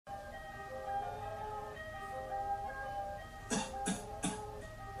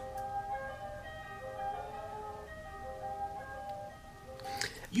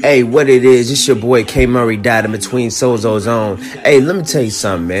Hey, what it is, it's your boy K Murray died in between Sozo's on. Hey, let me tell you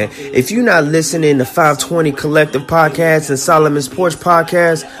something, man. If you're not listening to 520 Collective Podcast and Solomon's Porch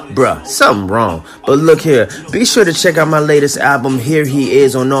Podcast, bruh, something wrong. But look here, be sure to check out my latest album, Here He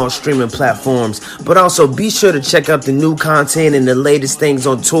Is, on all streaming platforms. But also be sure to check out the new content and the latest things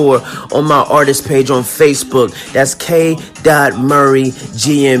on tour on my artist page on Facebook. That's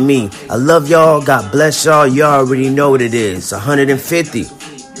K.MurrayGME. I love y'all. God bless y'all. You already know what it is. 150.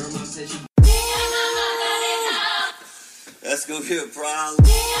 That's gonna be a problem.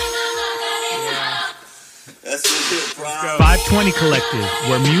 That's gonna be a problem. 520 Collective,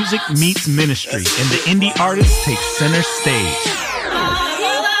 where music meets ministry and the indie artist takes center stage.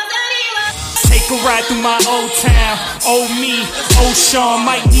 Take a ride through my old town. Old me, old Sean,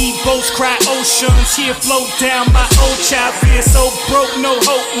 might need boats, cry oceans. Here float down my old child fear. So broke, no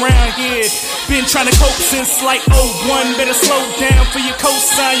hope round here. Been trying to cope since like 01. Better slow down for your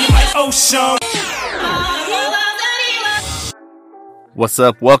cosign. You like ocean. What's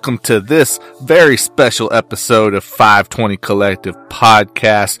up? Welcome to this very special episode of 520 Collective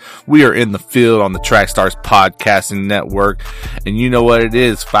Podcast. We are in the field on the Trackstars Podcasting Network. And you know what it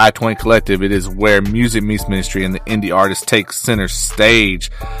is, 520 Collective. It is where music meets ministry and the indie artist takes center stage.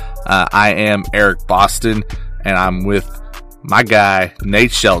 I am Eric Boston, and I'm with my guy,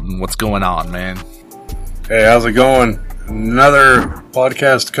 Nate Shelton. What's going on, man? Hey, how's it going? Another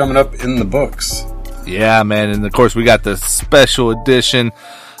podcast coming up in the books. Yeah, man, and of course we got the special edition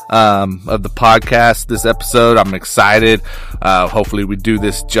of the podcast this episode. I'm excited. Hopefully we do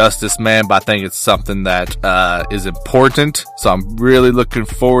this justice, man, but I think it's something that is important, so I'm really looking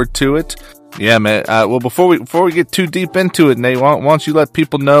forward to it. Yeah, man. Well, before we get too deep into it, Nate, why don't you let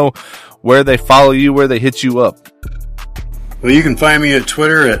people know where they follow you, where they hit you up? Well, you can find me at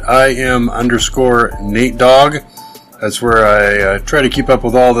Twitter at IM_NateDog. That's where I try to keep up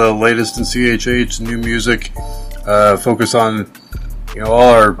with all the latest in CHH, new music, focus on, all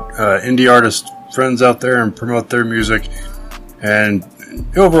our indie artist friends out there and promote their music, and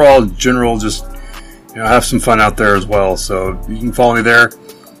overall, general, just have some fun out there as well. So you can follow me there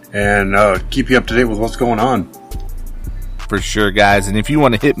and keep you up to date with what's going on. For sure, guys. And if you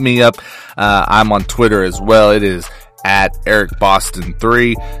want to hit me up, I'm on Twitter as well. It is at Eric Boston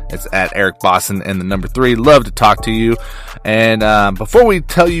 3. It's at Eric Boston and the number 3. Love to talk to you. And before we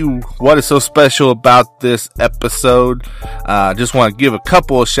tell you what is so special about this episode, just want to give a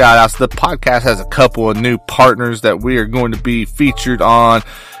couple of shout outs. The podcast has a couple of new partners that we are going to be featured on,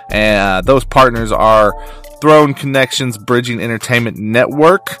 and those partners are Throne Connections Bridging Entertainment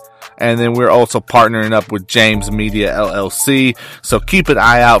Network. And then we're also partnering up with James Media LLC. So keep an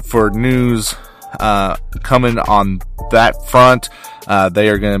eye out for news coming on that front. They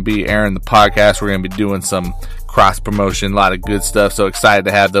are going to be airing the podcast. We're going to be doing some cross promotion, a lot of good stuff. So excited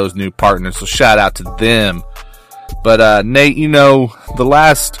to have those new partners. So shout out to them. But Nate, the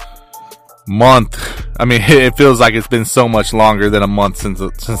last month, I mean, it feels like it's been so much longer than a month since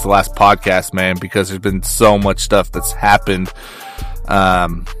the last podcast, man, because there's been so much stuff that's happened.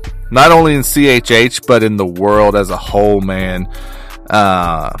 Not only in CHH, but in the world as a whole, man.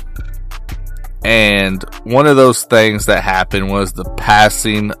 And one of those things that happened was the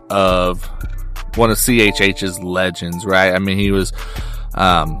passing of one of CHH's legends, right? I mean, he was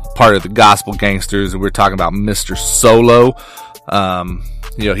part of the Gospel Gangsters, and we're talking about Mr. Solo.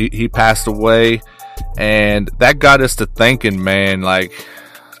 He passed away, and that got us to thinking, man, like,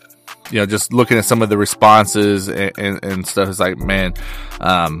 just looking at some of the responses and stuff. It's like, man,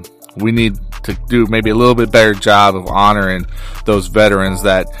 we need to do maybe a little bit better job of honoring those veterans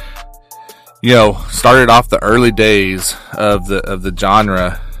that, started off the early days of the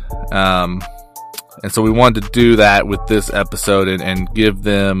genre. And so we wanted to do that with this episode and give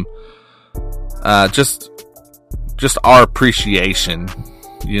them, just our appreciation,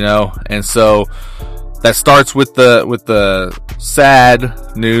 and so that starts with the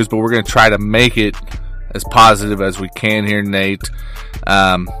sad news, but we're going to try to make it as positive as we can here, Nate.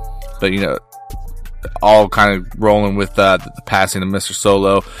 But all kind of rolling with the passing of Mr.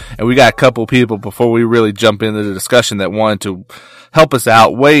 Solo. And we got a couple people before we really jump into the discussion that wanted to help us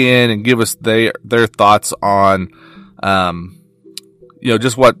out, weigh in and give us their thoughts on,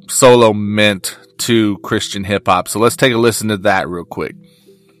 just what Solo meant to Christian hip hop. So let's take a listen to that real quick.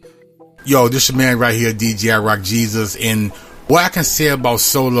 Yo, this your man right here, DJ I Rock Jesus. And what I can say about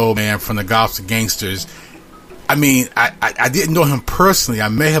Solo, man, from the Gospel Gangsters, I mean, I didn't know him personally. I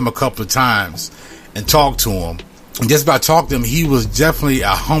met him a couple of times and talked to him. And just by talking to him, he was definitely a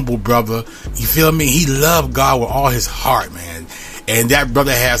humble brother. You feel me? He loved God with all his heart, man. And that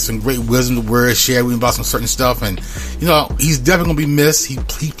brother has some great wisdom to word, share with me about some certain stuff. And, you know, he's definitely going to be missed. He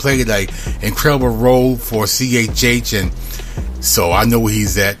played an incredible role for CHH. And so I know where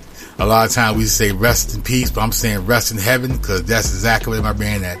he's at. A lot of times we say rest in peace, but I'm saying rest in heaven, because that's exactly where my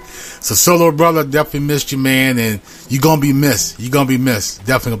man at. So Solo, brother, definitely missed you, man. And you're going to be missed. You're going to be missed.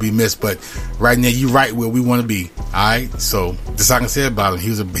 Definitely going to be missed. But right now, you're right where we want to be. All right. So this I can say about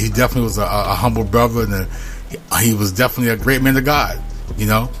him. He definitely was a humble brother, and he was definitely a great man of God, you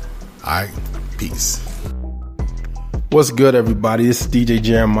know? All right, peace. What's good, everybody? This is DJ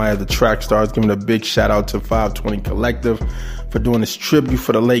Jeremiah, the Track Stars, giving a big shout out to 520 Collective for doing this tribute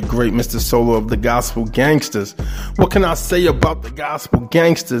for the late, great Mr. Solo of the Gospel Gangsters. What can I say about the Gospel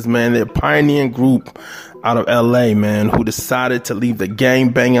Gangsters, man? They're a pioneering group out of LA, man, who decided to leave the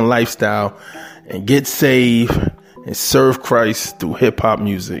gang-banging lifestyle and get saved and serve Christ through hip-hop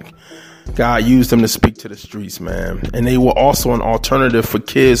music. God used them to speak to the streets, man. And they were also an alternative for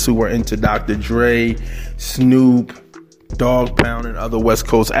kids who were into Dr. Dre, Snoop, Dog Pound, and other West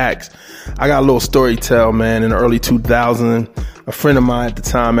Coast acts. I got a little story to tell, man. In the early 2000s, a friend of mine at the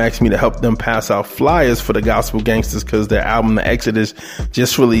time asked me to help them pass out flyers for the Gospel Gangsters because their album, The Exodus,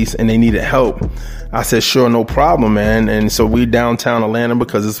 just released and they needed help. I said, sure, no problem, man. And so we downtown Atlanta,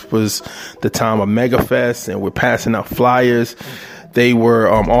 because this was the time of Mega Fest, and we're passing out flyers. They were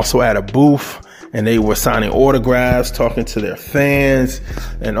also at a booth, and they were signing autographs, talking to their fans.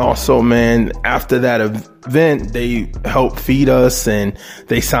 And also, man, after that event, they helped feed us, and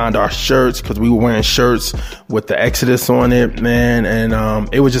they signed our shirts, because we were wearing shirts with the Exodus on it, man. And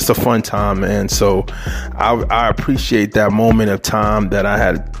it was just a fun time, man. So I appreciate that moment of time that I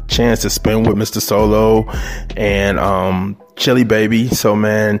had a chance to spend with Mr. Solo and Chili Baby. So,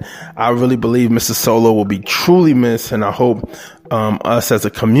 man, I really believe Mr. Solo will be truly missed, and I hope us as a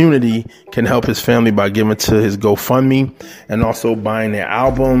community can help his family by giving to his GoFundMe and also buying their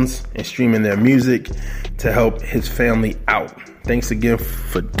albums and streaming their music to help his family out. Thanks again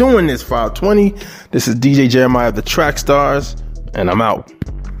for doing this, 520. This is DJ Jeremiah of the Track Stars, and I'm out.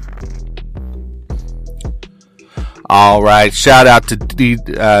 All right. Shout out to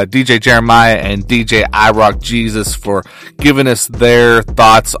DJ Jeremiah and DJ iRock Jesus for giving us their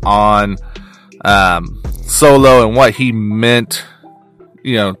thoughts on Solo and what he meant,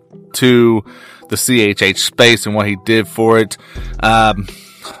 you know, to the CHH space and what he did for it.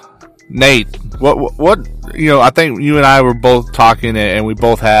 Nate, what, you know, I think you and I were both talking, and we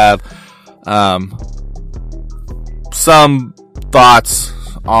both have some thoughts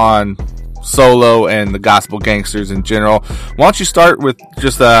on Solo and the Gospel Gangsters in general. Why don't you start with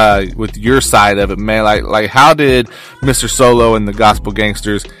just with your side of it, man? Like how did Mr. Solo and the Gospel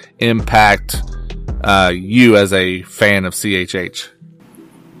Gangsters impact you as a fan of CHH?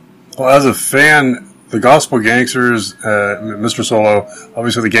 Well, as a fan, the Gospel Gangsters, Mr. Solo,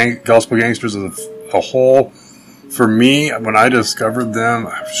 obviously the Gospel Gangsters as a whole, for me, when I discovered them,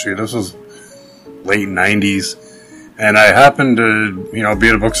 this was late 90s, and I happened to, you know, be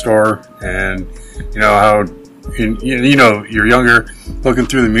at a bookstore, and, you know, how, you know, you're younger, looking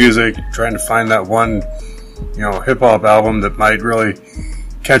through the music, trying to find that one, you know, hip-hop album that might really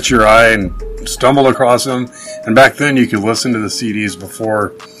catch your eye, and stumbled across them. And back then you could listen to the CDs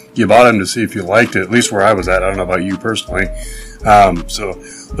before you bought them to see if you liked it, at least where I was at. I don't know about you personally. So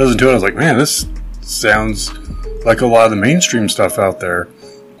listened to it, I was like, man, this sounds like a lot of the mainstream stuff out there.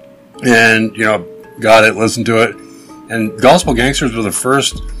 And, you know, got it, listened to it. And Gospel Gangsters were the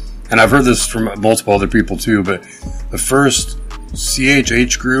first, and I've heard this from multiple other people too, but the first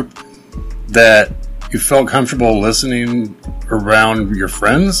CHH group that you felt comfortable listening around your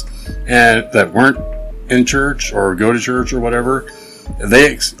friends and that weren't in church or go to church or whatever.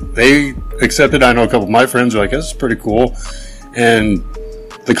 They accepted. I know a couple of my friends were like, this is pretty cool. And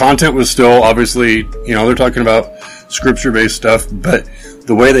the content was still, obviously, you know, they're talking about scripture-based stuff, but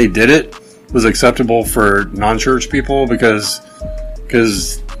the way they did it was acceptable for non-church people because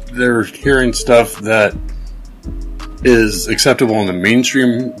they're hearing stuff that is acceptable in the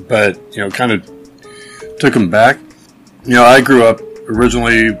mainstream, but, you know, kind of took them back. You know, I grew up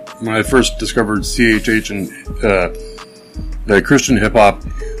originally when I first discovered CHH and the Christian hip hop.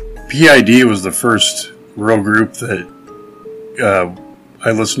 PID was the first real group that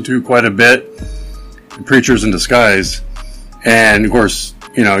I listened to quite a bit. Preachers in Disguise, and of course,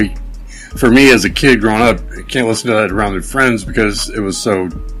 you know, for me as a kid growing up, I can't listen to that around with friends because it was so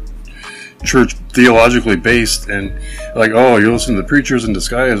church theologically based, and like, oh, you listen to the Preachers in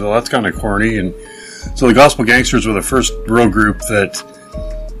Disguise, well, that's kind of corny. And so the Gospel Gangsters were the first real group that,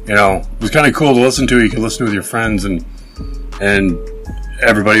 you know, was kind of cool to listen to. You could listen to with your friends, and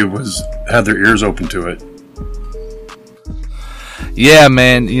everybody had their ears open to it. Yeah,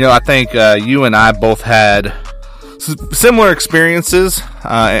 man. I think you and I both had similar experiences,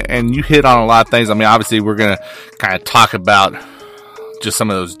 and you hit on a lot of things. I mean, obviously, we're going to kind of talk about just some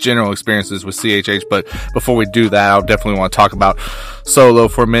of those general experiences with CHH, but before we do that, I'll definitely want to talk about Solo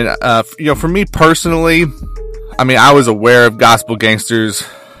for a minute. For me personally, I mean, I was aware of Gospel Gangsters,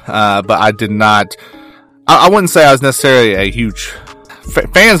 but I did not, I wouldn't say I was necessarily a huge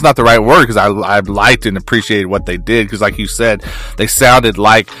fan's not the right word, because I liked and appreciated what they did, because like you said, they sounded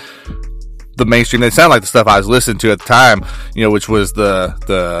like the mainstream. They sounded like the stuff I was listening to at the time, which was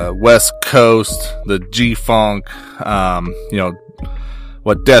the West Coast, the G-Funk,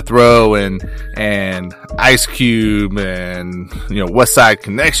 what Death Row and Ice Cube and West Side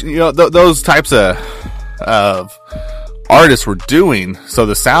Connection, those types of artists were doing. So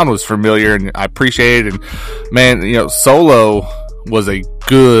the sound was familiar and I appreciated it. And man, Solo was a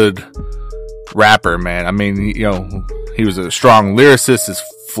good rapper, man. I mean, he was a strong lyricist. His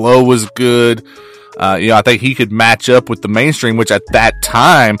flow was good. I think he could match up with the mainstream, which at that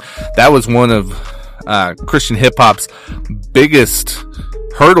time, that was one of Christian hip hop's biggest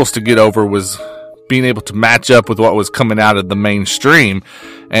hurdles to get over, was being able to match up with what was coming out of the mainstream.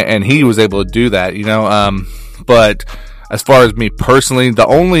 And he was able to do that, but as far as me personally, the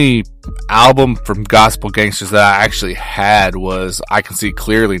only album from Gospel Gangsters that I actually had was I Can See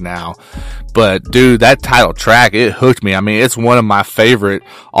Clearly Now. But dude, that title track, it hooked me. I mean, it's one of my favorite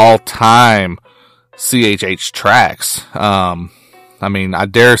all-time CHH tracks. I mean, I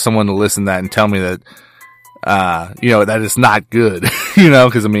dare someone to listen to that and tell me that, that it's not good,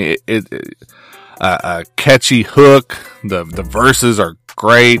 cause I mean, a catchy hook, the verses are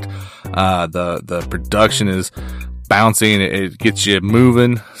great, the production is bouncy and it gets you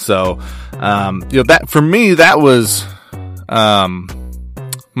moving. So, that for me, that was,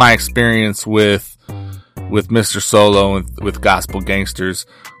 my experience with Mr. Solo and with Gospel Gangsters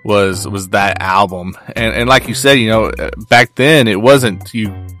was that album. And like you said, back then it wasn't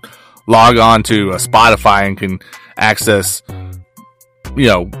you log on to a Spotify and can access,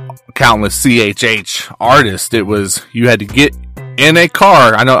 countless CHH artists. It was, you had to get in a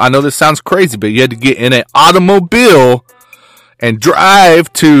car. I know this sounds crazy, but you had to get in an automobile and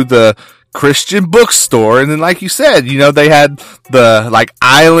drive to the Christian bookstore. And then, like you said, they had the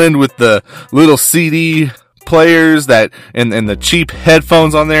island with the little CD players that, and the cheap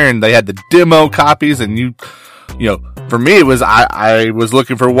headphones on there, and they had the demo copies. And for me, it was, I was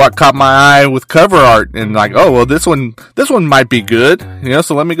looking for what caught my eye with cover art, and like, oh, well, this one might be good,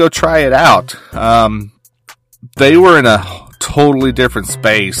 so let me go try it out. They were in a totally different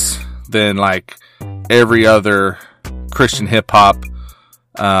space than like every other Christian hip hop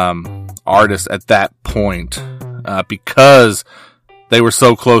artist at that point, because they were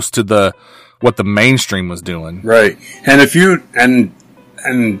so close to what the mainstream was doing. Right. And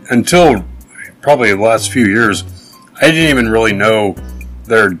and until probably the last few years, I didn't even really know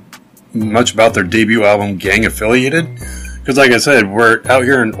much about their debut album, Gang Affiliated, because like I said, we're out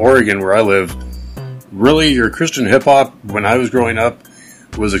here in Oregon where I live. Really, your Christian hip hop when I was growing up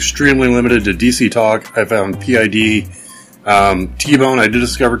was extremely limited to DC Talk. I found PID, T-Bone. I did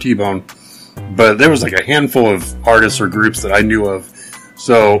discover T-Bone, but there was like a handful of artists or groups that I knew of.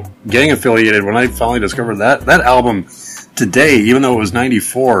 So, Gang Affiliated, when I finally discovered that album today, even though it was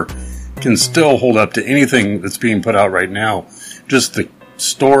 94, can still hold up to anything that's being put out right now. Just the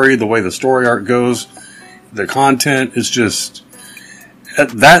story, the way the story art goes, the content is just,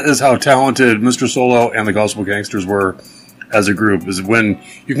 that is how talented Mr. Solo and the Gospel Gangsters were as a group, is when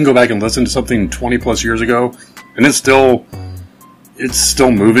you can go back and listen to something 20 plus years ago and it's still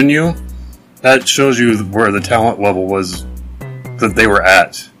moving you. That shows you where the talent level was that they were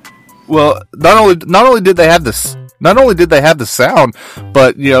at. Well, not only did they have the sound,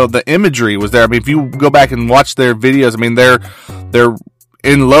 but the imagery was there. I mean, if you go back and watch their videos, I mean, they're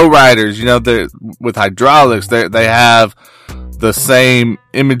in lowriders, they're with hydraulics. They have the same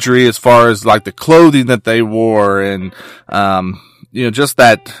imagery as far as like the clothing that they wore, and just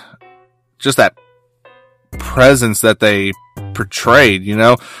that presence that they portrayed.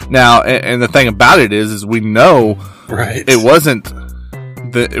 Now, and the thing about it is we know, right, it wasn't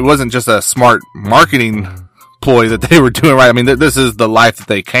just a smart marketing ploy that they were doing, right? I mean, this is the life that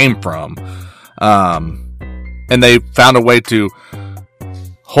they came from, and they found a way to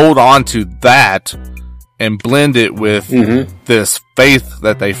hold on to that and blend it with this faith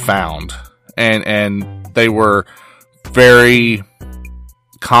that they found. And they were very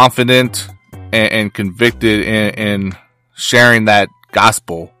confident and convicted in sharing that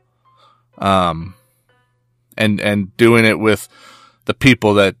gospel, and doing it with the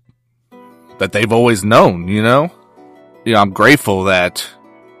people that they've always known, I'm grateful that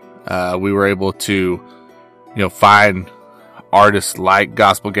we were able to, find artists like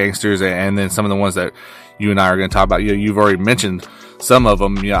Gospel Gangsters, and then some of the ones that you and I are going to talk about. You've already mentioned some of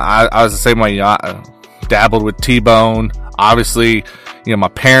them. I was the same way. I dabbled with T-Bone. Obviously, my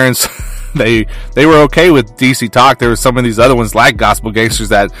parents, they were okay with DC Talk. There were some of these other ones like Gospel Gangsters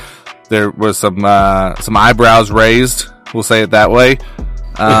that there was some eyebrows raised. We'll say it that way.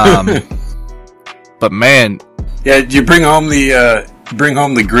 But man, yeah, did you bring home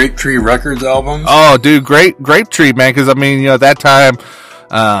the Grape Tree Records album? Oh, dude, Grape Tree, man. Because at that time,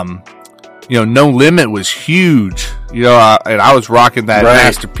 No Limit was huge. And I was rocking that right.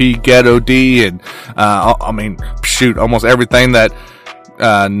 Master P, Ghetto D, and almost everything that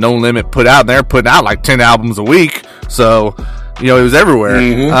No Limit put out. And they're putting out like 10 albums a week, so it was everywhere.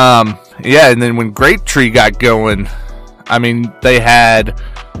 Mm-hmm. And then when Grape Tree got going, they had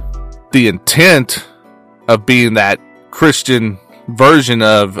the intent of being that Christian version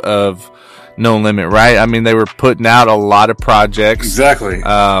of No Limit, right? They were putting out a lot of projects. Exactly.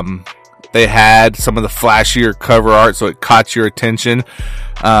 They had some of the flashier cover art, so it caught your attention.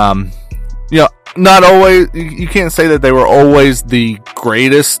 Not always, you can't say that they were always the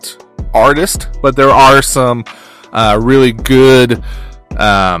greatest artist, but there are some really good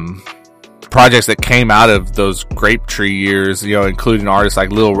projects that came out of those Grape Tree years, including artists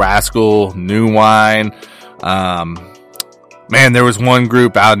like Lil Rascal, New Wine. Man, there was one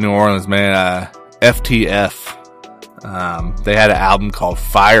group out in New Orleans, man, FTF. They had an album called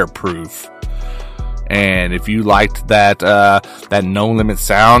Fireproof. And if you liked that No Limit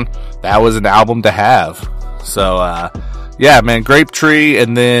sound, that was an album to have. So, yeah, man, Grape Tree.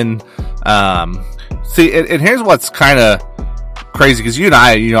 And then, and here's what's kind of crazy, because you and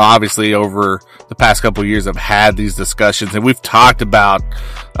I, obviously over the past couple of years have had these discussions, and we've talked about,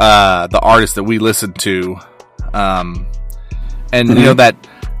 the artists that we listen to. And that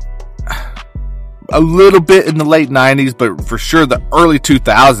a little bit in the late 90s, but for sure the early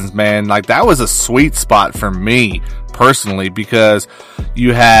 2000s, man, like that was a sweet spot for me personally, because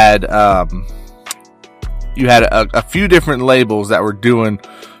you had a few different labels that were doing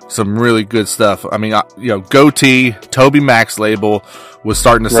some really good stuff. Goatee, Toby Mac's label was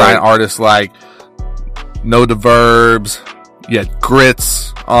starting to sign artists like No the Verbs. You had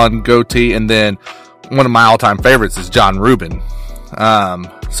Grits on Goatee, and then one of my all-time favorites is John Rubin.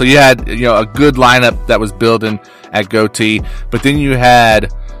 So you had, a good lineup that was building at Goatee, but then you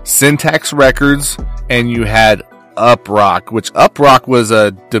had Syntax Records and you had Uprock, which Uprock was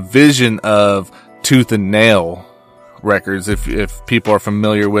a division of Tooth and Nail Records. If people are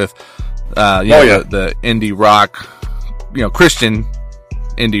familiar with, the indie rock, Christian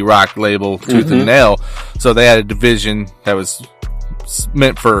indie rock label Tooth and Nail. So they had a division that was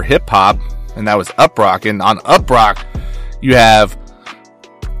meant for hip hop, and that was Uprock. And on Uprock, you have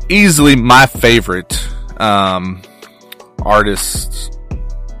easily my favorite artist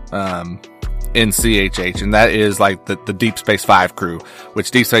in CHH, and that is like the Deep Space 5 crew.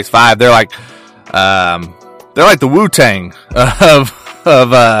 Which Deep Space 5, they're like the Wu-Tang of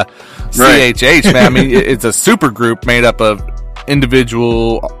CHH, man. It's a super group made up of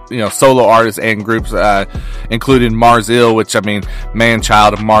individual, solo artists and groups, including Mars Ill, which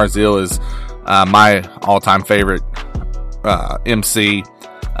Man-Child of Mars Ill is my all-time favorite MC.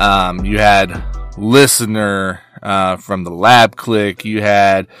 You had Listener from the Lab Click. You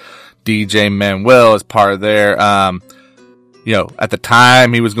had DJ Manuel as part of there. At the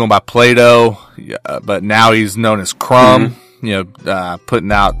time he was going by Plato, but now he's known as Crumb.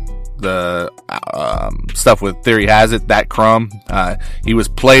 Putting out the stuff with Theory Has It, that Crumb. He was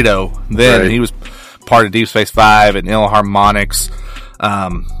Plato then. Right. He was part of Deep Space 5 and Ilharmonics.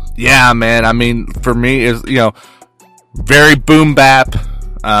 Yeah, man. For me, is very boom bap.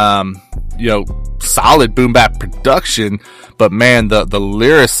 Solid boom bap production, but man, the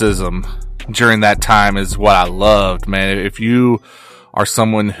lyricism during that time is what I loved, man. If you are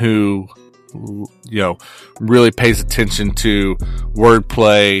someone who, really pays attention to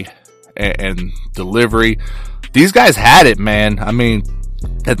wordplay and delivery, these guys had it, man.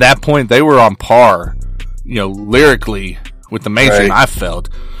 At that point, they were on par, lyrically with the mainstream. Right. I felt,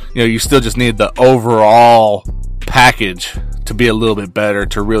 you still just need the overall package to be a little bit better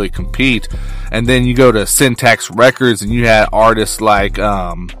to really compete. And then you go to Syntax Records, and you had artists like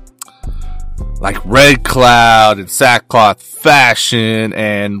Red Cloud and Sackcloth Fashion,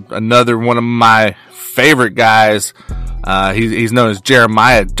 and another one of my favorite guys. He's known as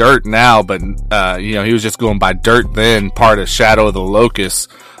Jeremiah Dirt now, but he was just going by Dirt then, part of Shadow of the Locust.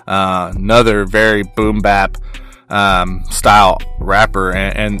 Another very boom bap style rapper,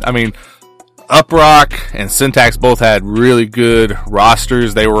 and Uprock and Syntax both had really good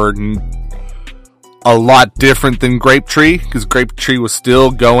rosters. They were a lot different than Grapetree, because Grapetree was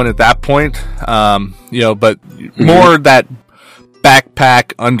still going at that point. But more that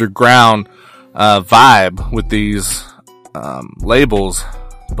backpack underground vibe with these labels.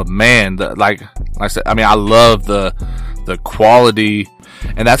 But man, like I said, I mean, I love the quality,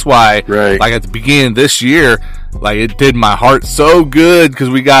 and that's why, like at the beginning of this year, like it did my heart so good, because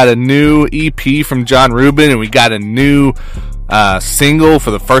we got a new EP from John Rubin, and we got a new single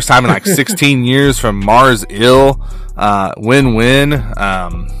for the first time in like 16 years from Mars Ill, Win-Win.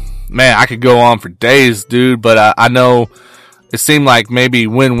 Man, I could go on for days, dude, but I know it seemed like maybe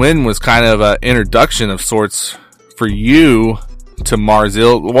Win-Win was kind of an introduction of sorts for you to Mars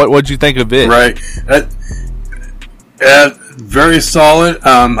Ill. What'd you think of it? Right. Very solid.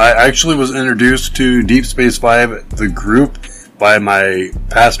 I actually was introduced to Deep Space Five, the group, by my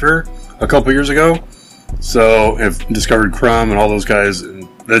pastor a couple years ago. So I've discovered Crumb and all those guys. And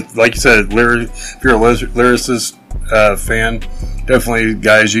that, like you said, if you're a lyricist fan, definitely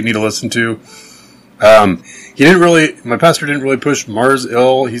guys you need to listen to. My pastor didn't really push Mars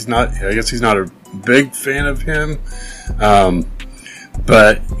Ill. I guess he's not a big fan of him.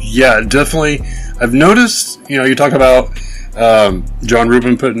 But yeah, definitely. I've noticed, you talk about John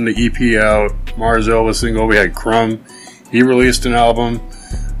Rubin putting the EP out, Mars Ill was single, we had Crumb, he released an album.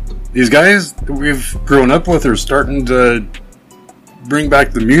 These guys that we've grown up with are starting to bring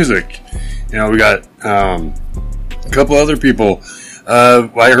back the music. We got a couple other people.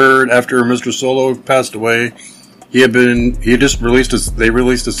 I heard after Mr. Solo passed away, they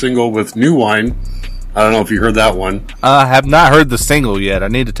released a single with New Wine. I don't know if you heard that one. I have not heard the single yet. I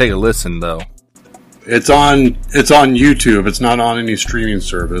need to take a listen though. It's on YouTube. It's not on any streaming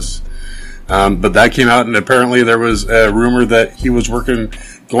service. But that came out, and apparently there was a rumor that he was going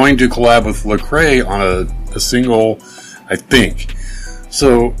to collab with Lecrae on a single, I think.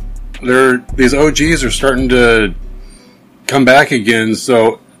 So these OGs are starting to come back again.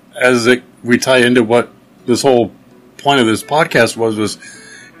 So we tie into what this whole point of this podcast was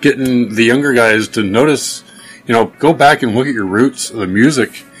getting the younger guys to notice, go back and look at your roots of the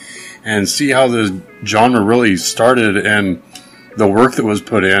music and see how the genre really started and the work that was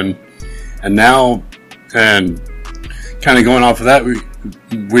put in. And now, and kind of going off of that,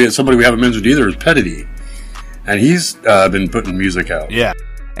 somebody we haven't mentioned either is Pettidee, and he's been putting music out. Yeah.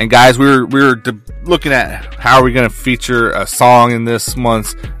 And guys, we were looking at how are we going to feature a song in this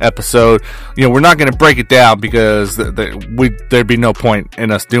month's episode. We're not going to break it down because there'd be no point in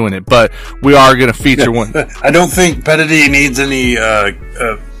us doing it. But we are going to feature one. I don't think Pettidee needs any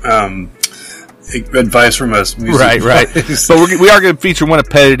advice from us. Right. So we are going to feature one of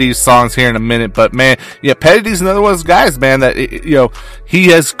Pettidee's songs here in a minute. But man, yeah, Pettidee's another one of those guys, man, that he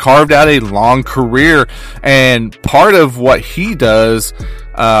has carved out a long career, and part of what he does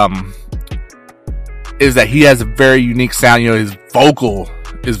is that he has a very unique sound. His vocal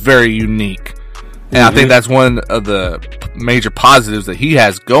is very unique, and I think that's one of the major positives that he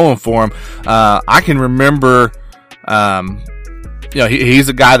has going for him. I can remember, he's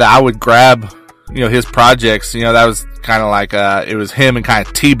a guy that I would grab, his projects. That was kind of like it was him and kind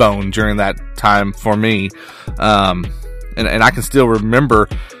of T-Bone during that time for me, and I can still remember,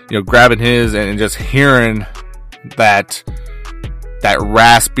 grabbing his and just hearing that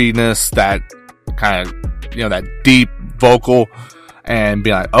raspiness, that kind of, that deep vocal, and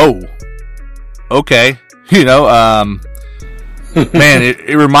being like, oh, okay. Man,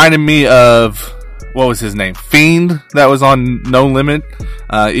 it reminded me of, what was his name? Fiend, that was on No Limit.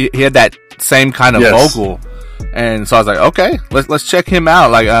 He had that same kind of vocal. And so I was like, okay, let's check him out.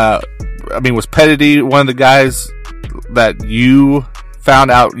 Like, was Pettidee one of the guys that you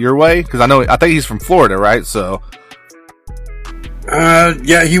found out your way? Because I think he's from Florida, right? So.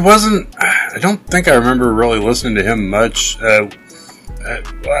 Yeah, he wasn't. I don't think I remember really listening to him much.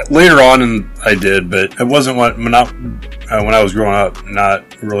 Later on, I did, but it wasn't when I was growing up.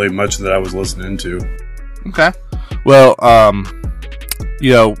 Not really much that I was listening to. Okay, well, part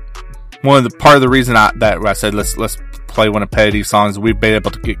of the reason that I said let's play one of Pettidee's songs, we've been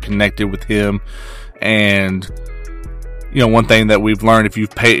able to get connected with him, and one thing that we've learned if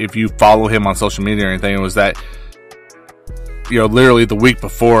you follow him on social media or anything was that. Literally the week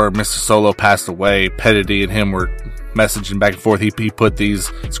before Mr. Solo passed away, Pettidee and him were messaging back and forth. He put these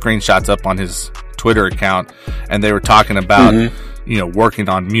screenshots up on his Twitter account, and they were talking about, working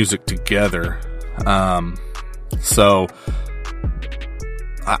on music together. So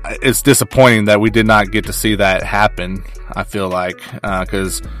it's disappointing that we did not get to see that happen. I feel like,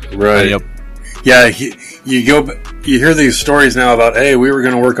 because Yeah, you hear these stories now about, hey, we were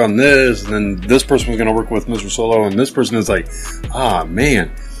going to work on this, and then this person was going to work with Mr. Solo, and this person is like, man,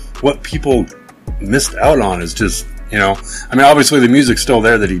 what people missed out on is just, I mean, obviously the music's still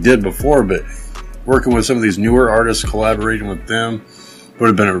there that he did before, but working with some of these newer artists, collaborating with them would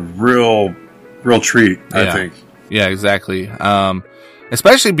have been a real treat, I think. Yeah, exactly.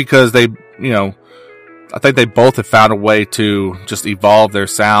 Especially because they, I think they both have found a way to just evolve their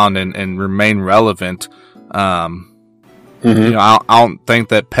sound and remain relevant. I don't think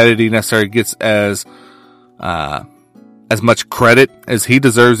that Pettidee necessarily gets as much credit as he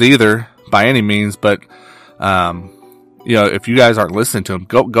deserves either by any means, but, if you guys aren't listening to him,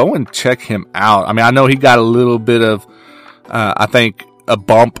 go and check him out. I mean, I know he got a little bit of, I think, a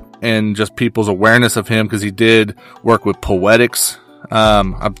bump in just people's awareness of him because he did work with Poetics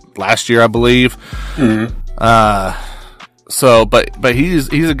last year, I believe. But he's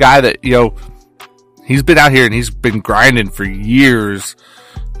a guy that, he's been out here and he's been grinding for years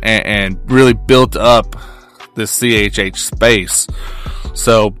and really built up this CHH space.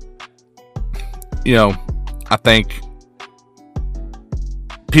 So, I think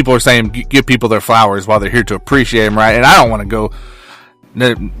people are saying give people their flowers while they're here to appreciate them, right? And I don't want to go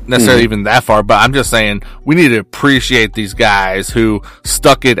necessarily even that far, but I'm just saying we need to appreciate these guys who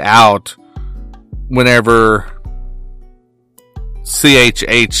stuck it out whenever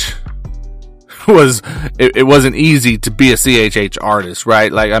CHH it wasn't easy to be a CHH artist,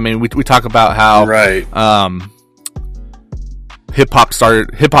 right? Like, I mean, we talk about how hip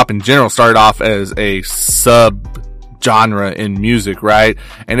hop in general started off as a sub genre in music, right?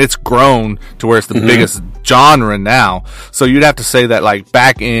 And it's grown to where it's the biggest genre now. So you'd have to say that, like,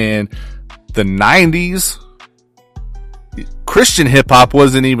 back in the 90s, Christian hip hop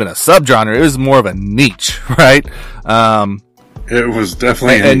wasn't even a subgenre. It was more of a niche, right? It was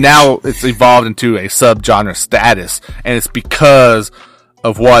definitely and now it's evolved into a subgenre status, and it's because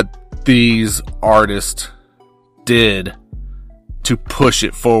of what these artists did to push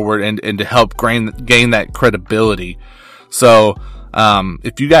it forward and to help gain that credibility. So,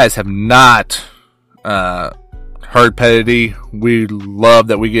 if you guys have not heard Pettidee, we love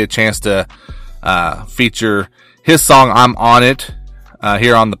that we get a chance to feature his song "I'm On It"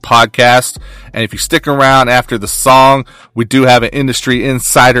 here on the podcast. And if you stick around after the song, we do have an industry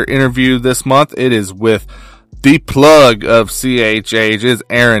insider interview this month. It is with the plug of CHH, is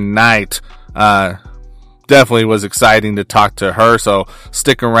Erinn Knight. Definitely was exciting to talk to her, so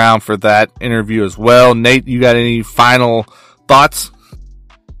stick around for that interview as well. Nate, you got any final thoughts?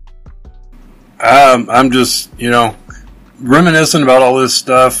 I'm just, reminiscing about all this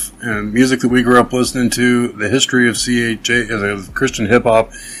stuff and music that we grew up listening to, the history of CHH as a Christian hip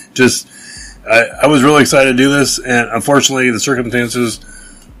hop. Just, I was really excited to do this, and unfortunately the circumstances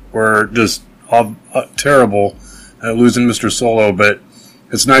were just terrible, losing Mr. Solo, but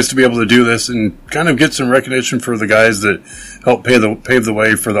it's nice to be able to do this and kind of get some recognition for the guys that help pave the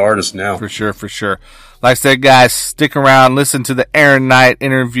way for the artists now. For sure. Like I said, guys, stick around, listen to the Erinn Knight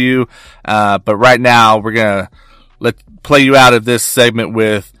interview. But right now, we're going to play you out of this segment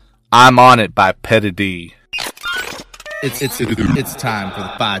with "I'm On It" by Pettidee. It's time for the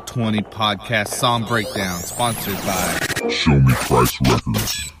 520 podcast song breakdown, sponsored by Show Me Christ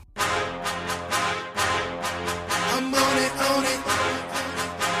Records.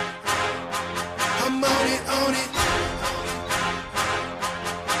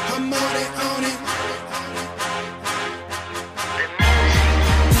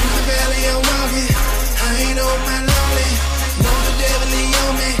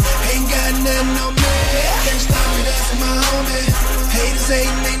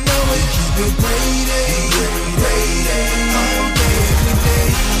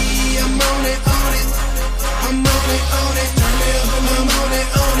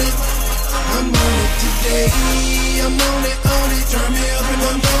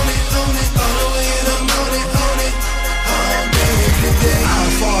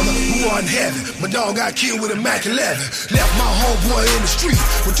 My dog got killed with a Mac 11. Left my homeboy in the street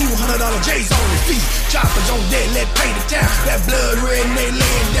with $200 J's on his feet. Choppers on deck, let paint the town. That blood red and they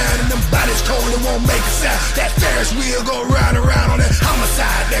laying down, and them bodies cold and won't make a sound. That Ferris wheel go round and round on that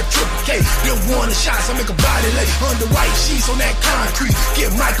homicide. That triple K, them warning shots, I make a body lay under white sheets on that concrete. Get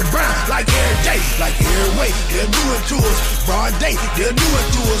Michael Brown like every day, like every way. They'll do it to us. Broad day, they'll do it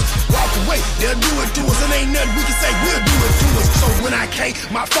to us. Walk away, they'll do it to us. And ain't nothing we can say, we'll do it to us. So when I can't,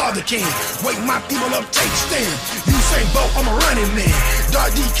 my father can. Wake my people up, take a stand. Usain Bolt, I'm a running man.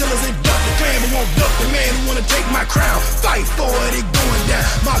 Dark D killers and Dr. Clan who won't duck the man who wanna take my crown. Fight for it, it going down.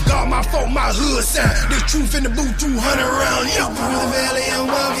 My God, my fault, my hood sound. There's truth in the booth, 200 round. Yo, through the valley I'm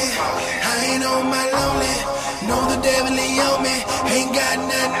walking. I ain't on my lonely. Know the devil he on me. Ain't got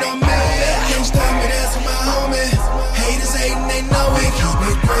nothing on me. Can't stop me, that's my homie. Haters hating, they know it. Keep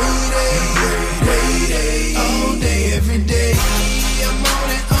it greedy. All day, every day. I'm on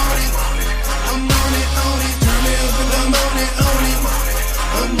it. I'm on it. Turn me up and I'm on it.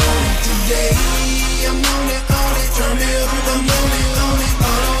 I'm on it today. I'm on it. Turn me up and I'm on it.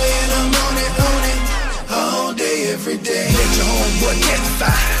 All the way and I'm on it. All day, every day. Let your homeboy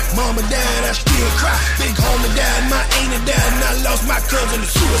testify. Mama died, I still cry. Big homie died, my auntie died, and I lost my cousin to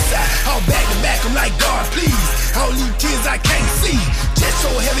suicide. All back to back, I'm like, God, please. All these tears I can't see. Chest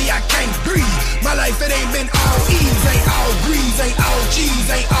so heavy I can't breathe. My life, it ain't been all ease. Ain't all grease, ain't all cheese,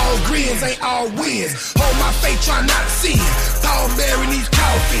 ain't all grins, ain't all wins. Hold my faith, try not to sin. Paul bearing these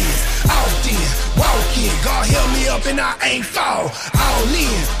coffins. Out in, walk in. God held me up and I ain't fall. All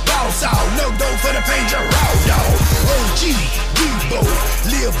in, boss out. No dough for the paint, your raw dog. OG, Debo,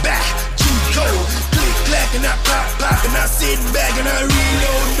 live back, G-code. Click, clack, and I pop, and I sit back and I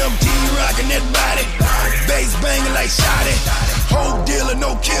reload. And I'm T-rocking that body. Bass banging like shotty. Whole dealer,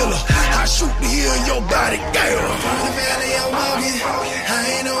 no killer. I shoot to heal your body, girl. Through the valley I'm walking.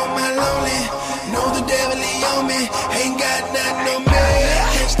 I ain't on my lonely. Know the devil he on me. Ain't got nothing on me.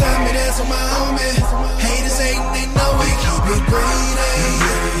 Can't stop me, that's on my homie. Haters hating, they know it. Keep it greedy.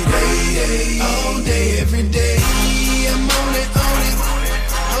 All day, every day. I'm on it.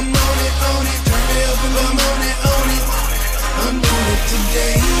 I'm on it. Turn me up and I'm on it. I'm on it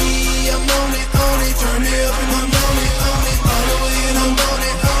today. I'm on it. Turn me up and I'm on it. All the way and I'm on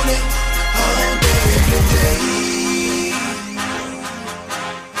it. All day, every day.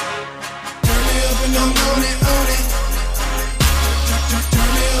 Turn me up and I'm on it. Turn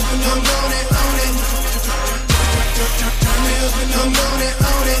me up and I'm on it. Turn me up and I'm on it.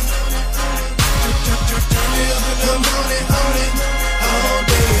 Turn me up and I'm on it. All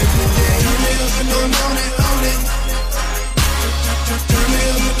day, every day. Turn me up and I'm on it. Turn me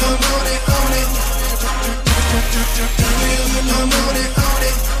up and I'm on it. Turn me up and I'm on it.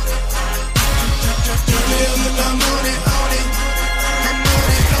 Turn me up and I'm on it. I'm on it.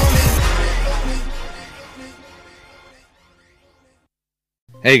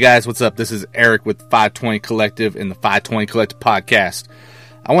 Hey guys, what's up? This is Eric with 520 Collective and the 520 Collective podcast.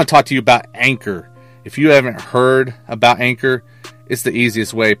 I want to talk to you about Anchor. If you haven't heard about Anchor, it's the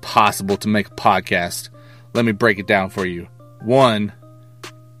easiest way possible to make a podcast. Let me break it down for you. 1,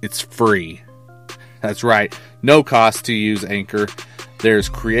 it's free. That's right, no cost to use Anchor. There's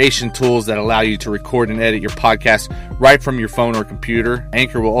creation tools that allow you to record and edit your podcast right from your phone or computer.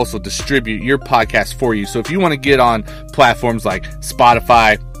 Anchor will also distribute your podcast for you. So if you want to get on platforms like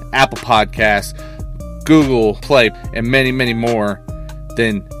Spotify, Apple Podcasts, Google Play, and many, many more,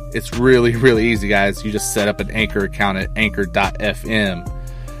 then it's really, really easy, guys. You just set up an Anchor account at anchor.fm.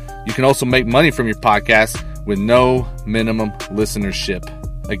 You can also make money from your podcast with no minimum listenership.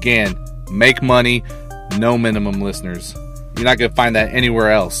 Again, make money, no minimum listeners. You're not going to find that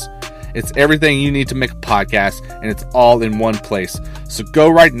anywhere else. It's everything you need to make a podcast, and it's all in one place. So go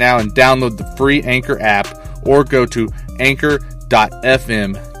right now and download the free Anchor app or go to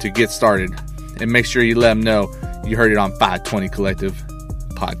anchor.fm to get started. And make sure you let them know you heard it on 520 Collective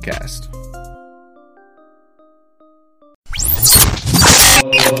Podcast.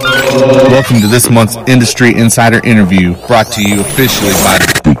 Welcome to this month's Industry Insider interview, brought to you officially by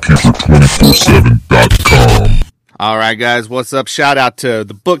bookkeeper247.com. All right, guys, what's up? Shout out to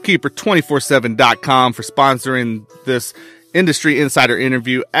the bookkeeper247.com for sponsoring this Industry Insider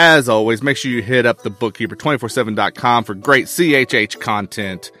interview. As always, make sure you hit up the bookkeeper247.com for great CHH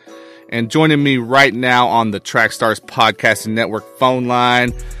content. And joining me right now on the Trackstars Podcasting Network phone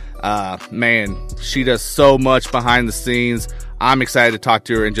line, man, she does so much behind the scenes. I'm excited to talk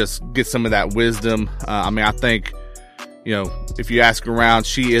to her and just get some of that wisdom. I think, if you ask around,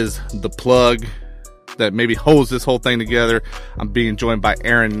 she is the plug that maybe holds this whole thing together. I'm being joined by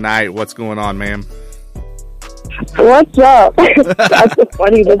Erinn Knight. What's going on, ma'am? What's up? That's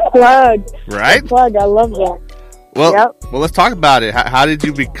funny. The plug. Right? The plug. I love that. Well, yep. Well, let's talk about it. How did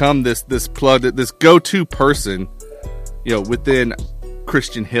you become this plug, this go-to person, within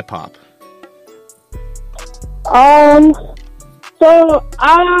Christian hip hop? So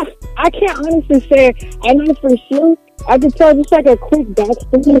I can't honestly say I know for sure. I could tell just like a quick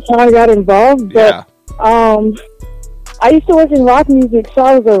backstory how I got involved, but I used to work in rock music, so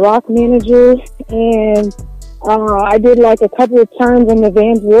I was a rock manager, and I did like a couple of times on the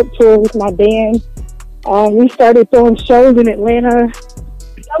Vans Warped Tour with my band. We started throwing shows in Atlanta.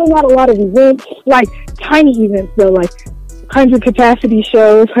 That selling out a lot of events, like tiny events though, like 100 capacity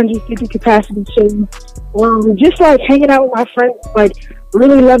shows, 150 capacity shows. Just like hanging out with my friends, like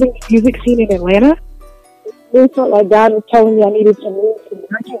really loving the music scene in Atlanta. It felt like God was telling me I needed to move to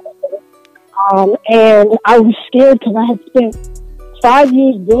working with it. And I was scared because I had spent 5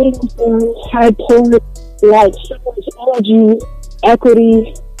 years building this thing. I had poured like so much energy,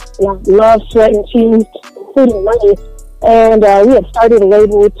 equity, like love, sweat, and tears, including money. And we had started a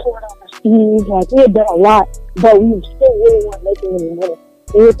label, toured overseas, like we had done a lot, but we still really weren't making any money.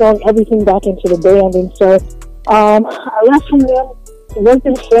 We were throwing everything back into the band, and so I left from them, worked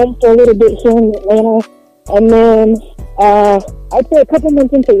in film for a little bit here in Atlanta, and then I'd say a couple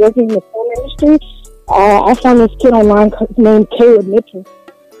months into working in the film industry, I found this kid online named Caleb Mitchell.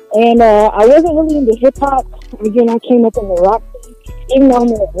 And I wasn't really into hip-hop. Again, I came up in the rock scene. Even though I'm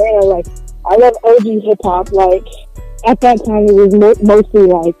in Atlanta, like, I love OG hip-hop. Like, at that time, it was mostly,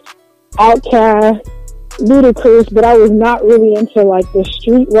 like, Outkast, Ludacris, but I was not really into, like, the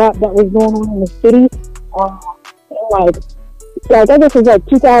street rap that was going on in the city. Like I guess it was, like,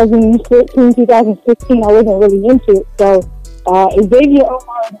 2015, 2016, I wasn't really into it. So, Xavier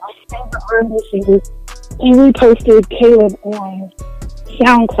Omar, my favorite R&B singer, he reposted Caleb on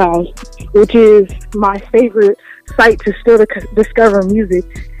SoundCloud, which is my favorite site to still discover music.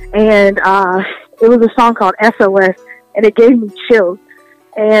 And it was a song called SOS, and it gave me chills.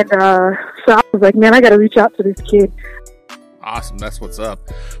 And so I was like, man, I got to reach out to this kid. Awesome. That's what's up.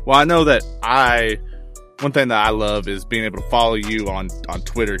 Well, I know that one thing that I love is being able to follow you on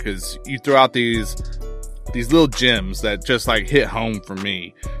Twitter, because you throw out these little gems that just like hit home for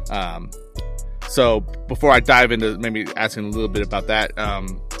me. So before I dive into maybe asking a little bit about that,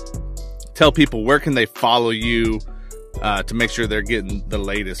 tell people, where can they follow you to make sure they're getting the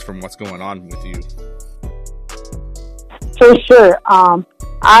latest from what's going on with you? For sure.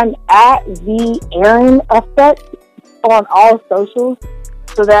 I'm at the Erinn Effect on all socials.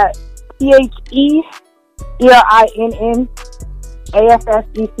 So that TheErinNNAffecc.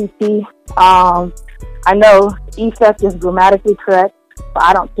 I know effect is grammatically correct, but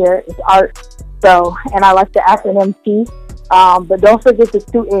I don't care. It's art. So, and I like the acronym T. But don't forget the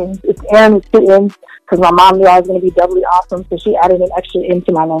 2 N's. It's Erinn with 2 N's, because my mom knew I was going to be doubly awesome, so she added an extra N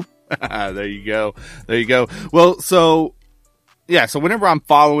to my name. There you go. There you go. Well, so whenever I'm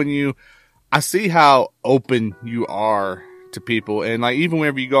following you, I see how open you are to people. And like, even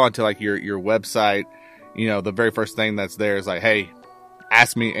whenever you go onto like your website, you know, the very first thing that's there is like, hey,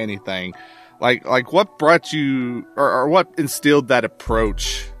 ask me anything. Like what brought you, or what instilled that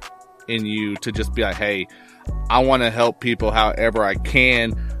approach in you to just be like, hey, I want to help people however I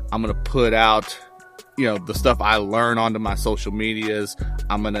can. I'm going to put out, you know, the stuff I learn onto my social medias.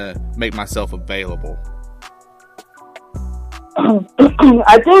 I'm going to make myself available.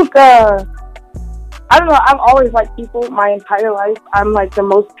 I think, I don't know, I've always liked people my entire life. I'm like the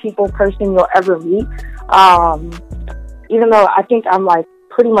most people person you'll ever meet. Even though I think I'm like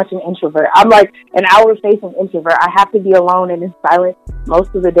pretty much an introvert. I'm like an outward-facing introvert. I have to be alone and in silence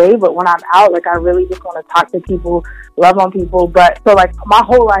most of the day, but when I'm out, like, I really just want to talk to people, love on people. But so like my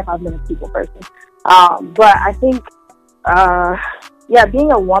whole life I've been a people person. But I think,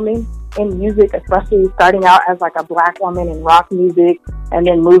 being a woman in music, especially starting out as like a black woman in rock music and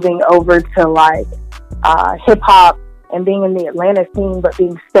then moving over to like hip hop and being in the Atlanta scene but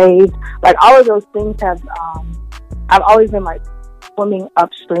being saved, like all of those things have I've always been like swimming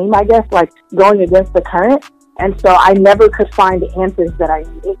upstream, I guess, like going against the current. And so I never could find the answers that I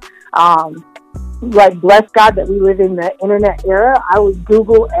needed. Like, bless God that we live in the internet era. I would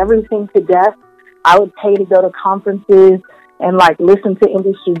Google everything to death. I would pay to go to conferences and like listen to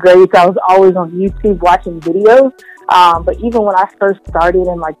industry greats. I was always on YouTube watching videos. But even when I first started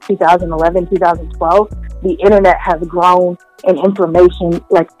in like 2011, 2012, the internet has grown in information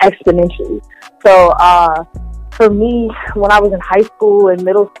like exponentially. So, for me, when I was in high school and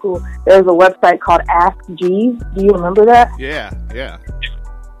middle school, there was a website called Ask Jeeves. Do you remember that? Yeah.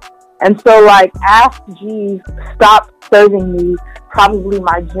 And so, like, Ask Jeeves stopped serving me probably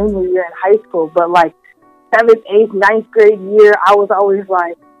my junior year in high school. But, like, 7th, 8th, 9th grade year, I was always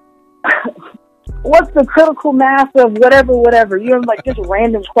like, what's the critical mass of whatever? You know, like, just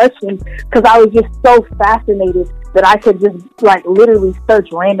random questions, because I was just so fascinated that I could just, like, literally search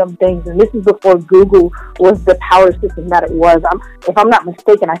random things. And this is before Google was the power system that it was. If I'm not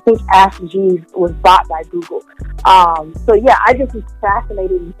mistaken, I think Ask Jeeves was bought by Google. So, yeah, I just was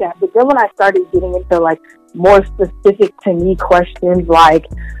fascinated with that. But then when I started getting into, like, more specific to me questions, like,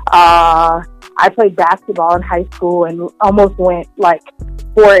 I played basketball in high school and almost went, like,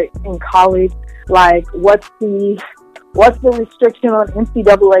 for it in college. Like, what's the what's the restriction on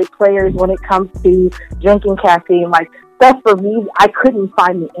NCAA players when it comes to drinking caffeine? Like, stuff for me, I couldn't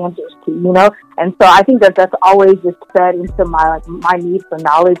find the answers to, you know? And so I think that that's always just fed into my need for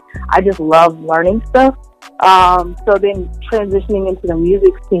knowledge. I just love learning stuff. So then transitioning into the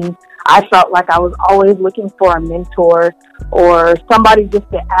music scene, I felt like I was always looking for a mentor or somebody just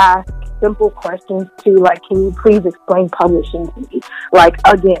to ask simple questions to, like, can you please explain publishing to me? Like,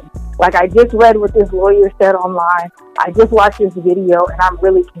 again, like, I just read what this lawyer said online. I just watched this video and I'm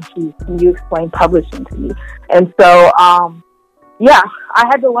really confused. Can you explain publishing to me? And so, yeah, I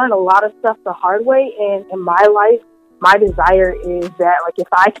had to learn a lot of stuff the hard way. And in my life, my desire is that, like, if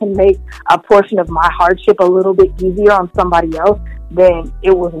I can make a portion of my hardship a little bit easier on somebody else, then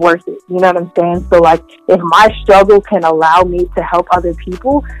it was worth it. You know what I'm saying? So, like, if my struggle can allow me to help other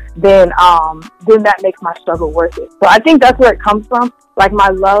people, then that makes my struggle worth it. So I think that's where it comes from, like my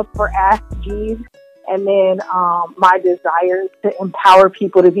love for Ask Jeeves, and then my desire to empower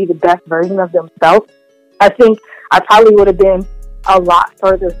people to be the best version of themselves. I think I probably would have been a lot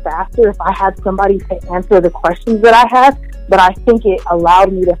further faster if I had somebody to answer the questions that I had, but I think it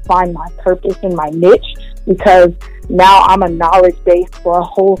allowed me to find my purpose and my niche, because now I'm a knowledge base for a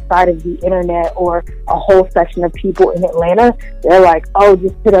whole side of the internet or a whole section of people in Atlanta. They're like, oh,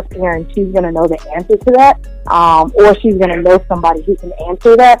 just hit up Erinn. She's going to know the answer to that. Or she's going to know somebody who can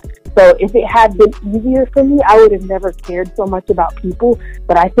answer that. So if it had been easier for me, I would have never cared so much about people.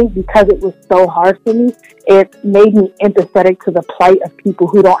 But I think because it was so hard for me, it made me empathetic to the plight of people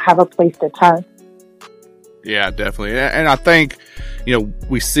who don't have a place to turn. Yeah, definitely. And I think, you know,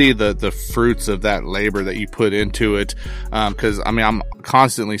 we see the fruits of that labor that you put into it. Cause I mean, I'm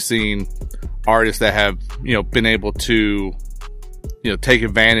constantly seeing artists that have, you know, been able to, you know, take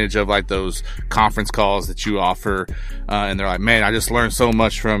advantage of like those conference calls that you offer. And they're like, man, I just learned so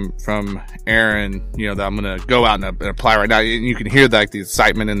much from Erinn, you know, that I'm going to go out and apply right now. And you can hear like the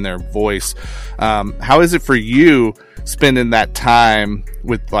excitement in their voice. How is it for you spending that time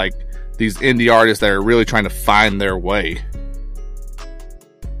with like these indie artists that are really trying to find their way?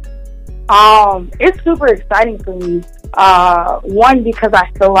 It's super exciting for me. One, because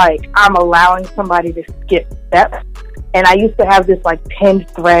I feel like I'm allowing somebody to skip steps. And I used to have this like pinned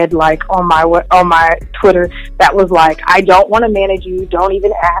thread like on my Twitter that was like, I don't want to manage you, don't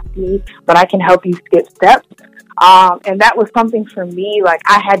even ask me, but I can help you skip steps. And that was something for me, like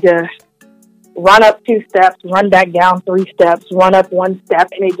I had to run up 2 steps, run back down 3 steps, run up 1 step,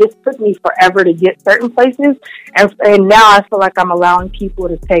 and it just took me forever to get certain places. And now I feel like I'm allowing people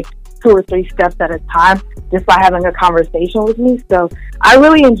to take 2 or 3 steps at a time just by having a conversation with me. So I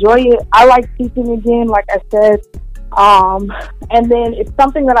really enjoy it. I like teaching again, like I said. And then it's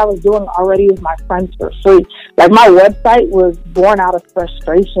something that I was doing already with my friends for free. Like my website was born out of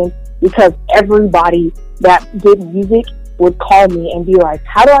frustration because everybody that did music would call me and be like,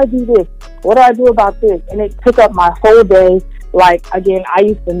 how do I do this? What do I do about this? And it took up my whole day. Like, again, I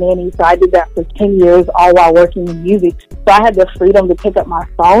used to nanny, so I did that for 10 years, all while working in music. So I had the freedom to pick up my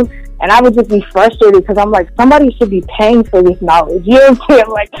phone, and I would just be frustrated because I'm like, somebody should be paying for this knowledge. You know what I'm saying?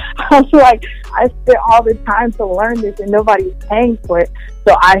 Like, I feel like I spent all the time to learn this, and nobody's paying for it.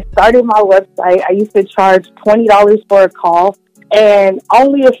 So I started my website. I used to charge $20 for a call, and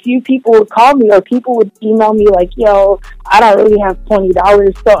only a few people would call me, or people would email me like, yo, I don't really have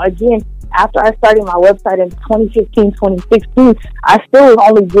 $20. So again, after I started my website in 2015, 2016, I still was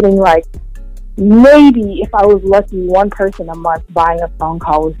only getting like maybe, if I was lucky, 1 person a month buying a phone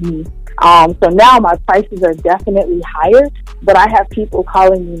call with me. So now my prices are definitely higher, but I have people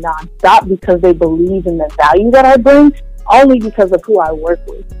calling me nonstop because they believe in the value that I bring, only because of who I work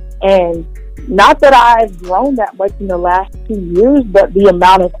with. And not that I've grown that much in the last 2 years, but the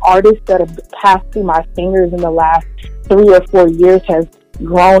amount of artists that have passed through my fingers in the last 3 or 4 years has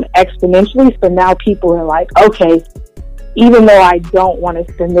grown exponentially. So now people are like, okay, even though I don't want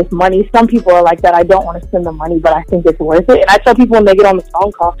to spend this money, some people are like that, I don't want to spend the money, but I think it's worth it. And I tell people when they get on the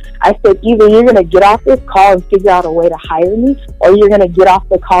phone call, I said, either you're going to get off this call and figure out a way to hire me, or you're going to get off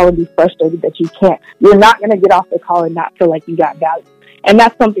the call and be frustrated that you can't. You're not going to get off the call and not feel like you got value. And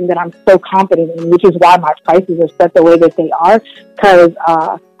that's something that I'm so confident in, which is why my prices are set the way that they are, because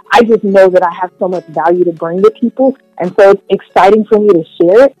I just know that I have so much value to bring to people. And so it's exciting for me to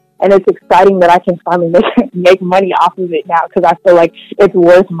share it. And it's exciting that I can finally make money off of it now, because I feel like it's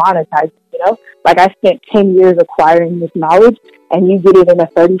worth monetizing, you know? Like I spent 10 years acquiring this knowledge, and you get it in a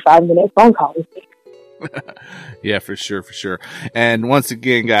 35-minute phone call with me. Yeah, for sure. And once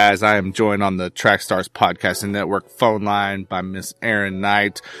again, guys, I am joined on the Trackstars Podcasting Network phone line by Miss Erinn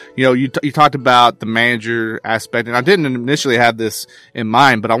Knight. You know, you talked about the manager aspect, and I didn't initially have this in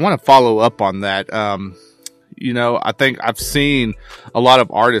mind, but I want to follow up on that. You know, I think I've seen a lot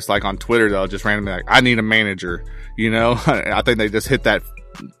of artists like on Twitter, they'll just randomly like, I need a manager, you know. I think they just hit that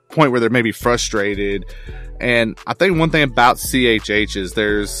point where they're maybe frustrated. And I think one thing about CHH is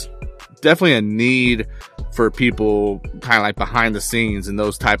there's definitely a need for people kind of like behind the scenes in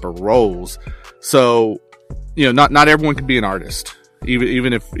those type of roles. So, you know, not everyone can be an artist,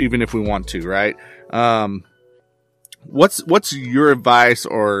 even if we want to, right? What's your advice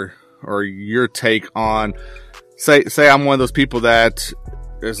or your take on, say I'm one of those people that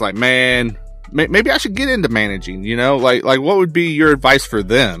is like, man, maybe I should get into managing, you know, like what would be your advice for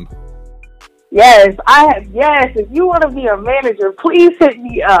them? Yes, if you want to be a manager, please hit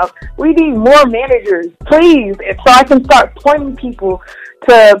me up. We need more managers, please, so I can start pointing people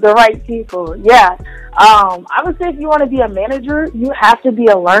to the right people. Yeah. I would say if you want to be a manager, you have to be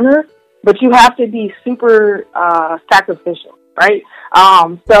a learner, but you have to be super sacrificial, right?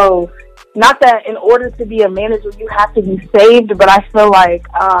 So not that in order to be a manager you have to be saved, but I feel like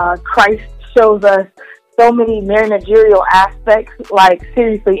Christ shows us so many managerial aspects, like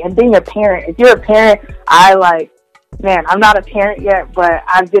seriously. And being a parent, if you're a parent, I'm not a parent yet, but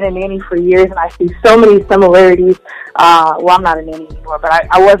I've been a nanny for years, and I see so many similarities. I'm not a nanny anymore, but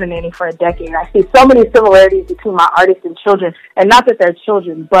I was a nanny for a decade. I see so many similarities between my artists and children, and not that they're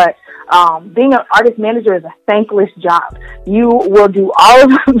children, but being an artist manager is a thankless job. You will do all of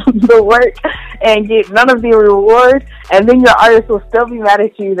the work and get none of the reward, and then your artist will still be mad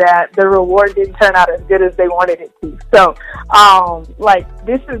at you that the reward didn't turn out as good as they wanted it to. So,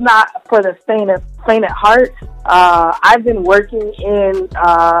 this is not for the faint at heart. I've been working in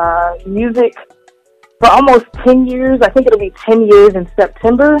music for almost 10 years. I think it'll be 10 years in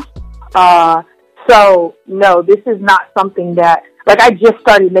September. So, no, this is not something that, I just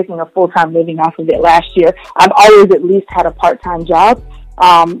started making a full-time living off of it last year. I've always at least had a part-time job.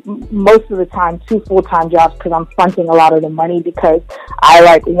 Most of the time, 2 full-time jobs, because I'm fronting a lot of the money because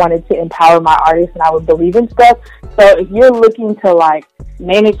I wanted to empower my artists and I would believe in stuff. So if you're looking to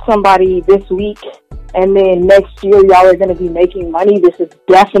manage somebody this week and then next year y'all are going to be making money, this is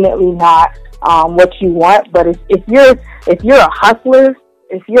definitely not what you want. But if you're a hustler,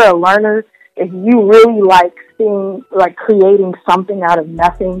 if you're a learner, if you really like creating something out of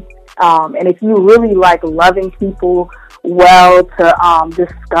nothing, and if you really like loving people well to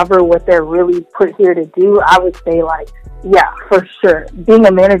discover what they're really put here to do, I would say yeah, for sure. Being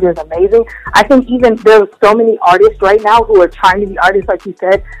a manager is amazing. I think even there's so many artists right now who are trying to be artists, like you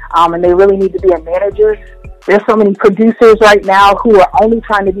said, and they really need to be a manager. There's so many producers right now who are only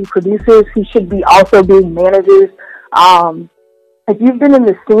trying to be producers who should be also being managers. If you've been in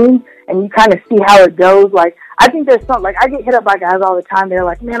the scene and you kind of see how it goes, I think there's something, I get hit up by guys all the time. They're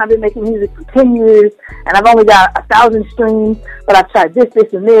like, man, I've been making music for 10 years and I've only got 1,000 streams, but I've tried this,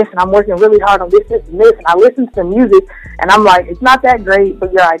 and this, and I'm working really hard on this, and this, and I listen to music and I'm like, it's not that great,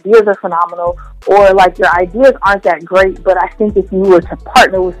 but your ideas are phenomenal, or your ideas aren't that great, but I think if you were to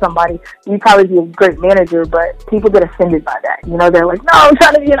partner with somebody, you'd probably be a great manager. But people get offended by that. You know, they're like, no, I'm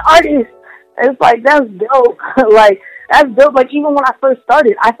trying to be an artist. And it's that's dope. That's dope. Even when I first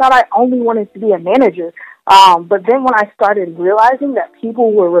started, I thought I only wanted to be a manager. But then when I started realizing that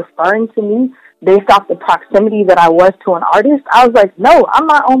people were referring to me based off the proximity that I was to an artist, I was like, no, I'm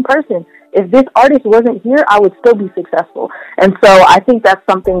my own person. If this artist wasn't here, I would still be successful. And so I think that's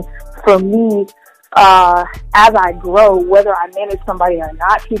something for me, as I grow, whether I manage somebody or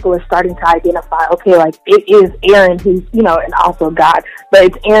not, people are starting to identify, okay, it is Erinn who's, and also God, but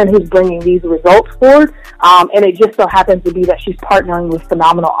it's Erinn who's bringing these results forward. And it just so happens to be that she's partnering with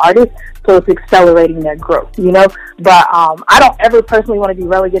phenomenal artists, so it's accelerating their growth, But I don't ever personally want to be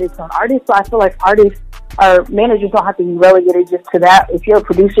relegated to an artist, so I feel like artists or managers don't have to be relegated just to that. If you're a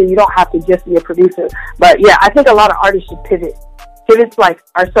producer, you don't have to just be a producer. But yeah, I think a lot of artists should pivot. Pivots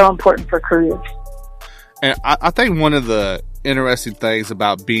are so important for careers. And I think one of the interesting things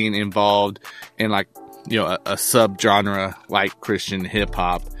about being involved in a subgenre like Christian hip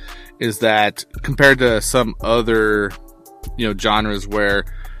hop is that compared to some other, genres where,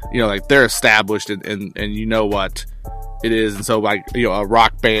 they're established and you know what it is. And so a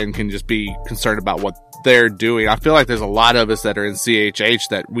rock band can just be concerned about what they're doing. I feel like there's a lot of us that are in CHH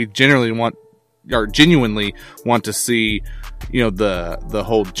that we genuinely want to see, the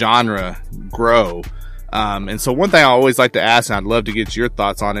whole genre grow. And so one thing I always like to ask, and I'd love to get your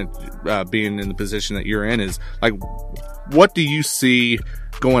thoughts on it, being in the position that you're in, is what do you see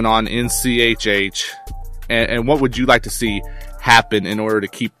going on in CHH, and what would you like to see happen in order to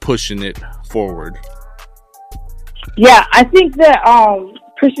keep pushing it forward? Yeah, I think that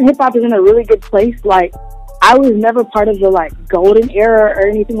Christian hip hop is in a really good place. I was never part of the like golden era or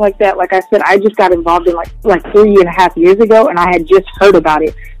anything like that. Like I said, I just got involved in like 3.5 years ago, and I had just heard about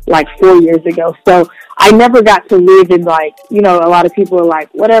it like 4 years ago. So I never got to live in like, you know, a lot of people are like,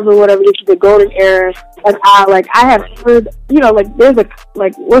 whatever, this is the golden era. I have heard, you know, like there's a,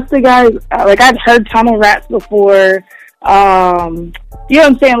 like, what's the guy, like I've heard Tunnel Rats before. You know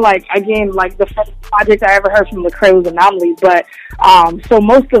what I'm saying? Like, again, like the first project I ever heard from Lecrae was Anomaly, but, so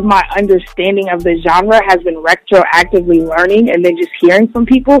most of my understanding of the genre has been retroactively learning and then just hearing from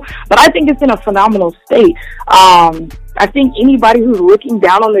people, but I think it's in a phenomenal state. I think anybody who's looking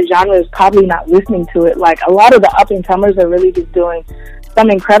down on the genre is probably not listening to it. Like, a lot of the up-and-comers are really just doing some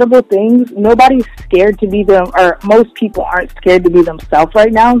incredible things. Nobody's scared to be them, or most people aren't scared to be themselves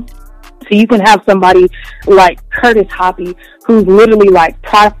right now. So you can have somebody like Curtis Hoppy, who's literally like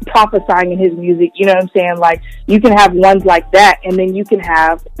prophesying in his music, you know what I'm saying? Like, you can have ones like that, and then you can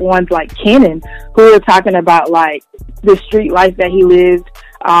have ones like Cannon, who are talking about like the street life that he lived,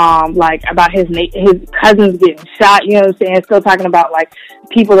 like about his cousins getting shot, you know what I'm saying? Still talking about like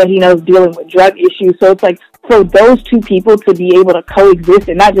people that he knows dealing with drug issues. So it's like, for those two people to be able to coexist,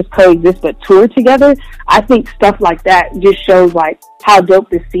 and not just coexist, but tour together, I think stuff like that just shows like how dope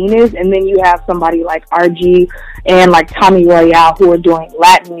the scene is. And then you have somebody like RG and like Tommy Royale, who are doing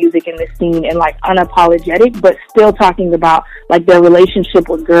Latin music in the scene and like unapologetic, but still talking about like their relationship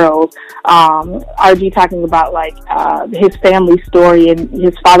with girls. RG talking about like his family story and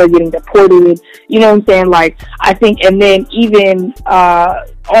his father getting deported, you know what I'm saying? Like, I think, and then even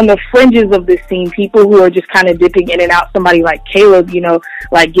on the fringes of the scene, people who are just kind of dipping in and out, somebody like Caleb, you know,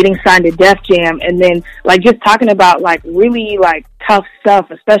 like getting signed to Def Jam, and then like just talking about like really like tough stuff,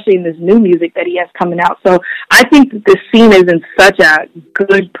 especially in this new music that he has coming out. So I think that the scene is in such a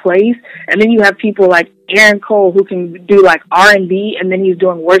good place. And then you have people like Erinn Cole, who can do like R&B, and then he's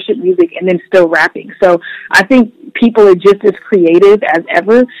doing worship music and then still rapping. So I think people are just as creative as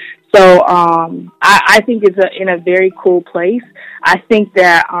ever. So I think it's in a very cool place. I think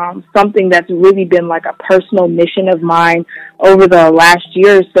that something that's really been like a personal mission of mine over the last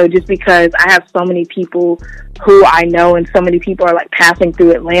year or so, just because I have so many people who I know and so many people are like passing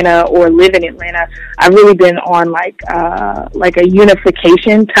through Atlanta or live in Atlanta, I've really been on like a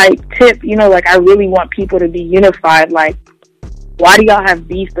unification type tip, you know, like I really want people to be unified. Like, why do y'all have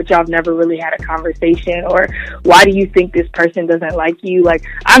beef but y'all have never really had a conversation? Or why do you think this person doesn't like you? Like,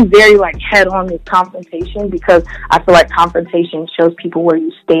 I'm very like head on with confrontation, because I feel like confrontation shows people where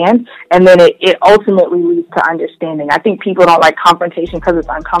you stand, and then it ultimately leads to understanding. I think people don't like confrontation because it's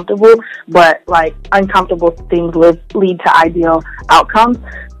uncomfortable, but like uncomfortable things lead to ideal outcomes.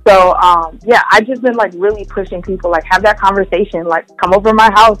 So, yeah, I've just been, like, really pushing people, like, have that conversation, like, come over to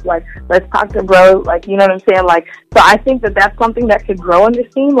my house, like, let's talk to bro, like, you know what I'm saying? Like, so I think that that's something that could grow in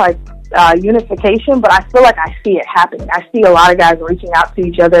this scene, like, unification, but I feel like I see it happening. I see a lot of guys reaching out to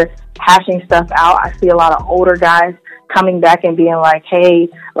each other, hashing stuff out. I see a lot of older guys coming back and being like, hey,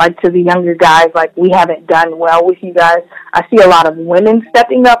 like, to the younger guys, like, we haven't done well with you guys. I see a lot of women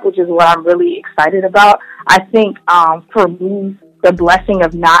stepping up, which is what I'm really excited about. I think, for me, the blessing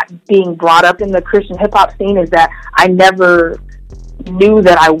of not being brought up in the Christian hip-hop scene is that I never knew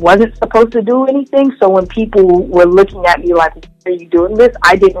that I wasn't supposed to do anything. So when people were looking at me like, why are you doing this?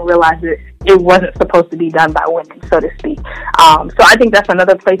 I didn't realize that it wasn't supposed to be done by women, so to speak. So I think that's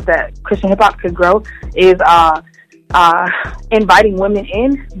another place that Christian hip-hop could grow, is inviting women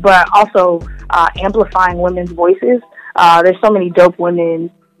in, but also amplifying women's voices. There's so many dope women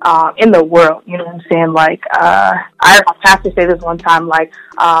in the world, you know what I'm saying? Like, I heard my pastor say this one time, like,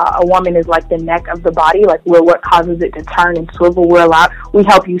 a woman is like the neck of the body, like, we're what causes it to turn and swivel. We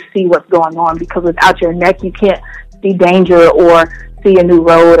help you see what's going on, because without your neck, you can't see danger or see a new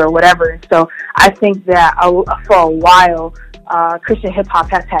road or whatever. So I think that for a while, Christian hip hop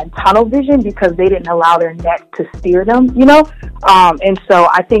has had tunnel vision because they didn't allow their neck to steer them, you know? And so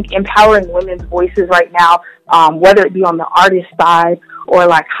I think empowering women's voices right now, whether it be on the artist side or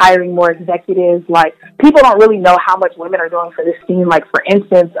like hiring more executives, like, people don't really know how much women are doing for this scene. Like, for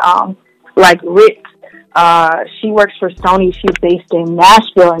instance, like Rick, she works for Sony. She's based in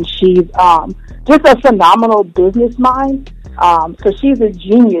Nashville, and she's just a phenomenal business mind. So she's a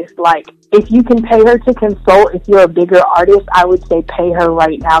genius. Like, if you can pay her to consult, if you're a bigger artist, I would say pay her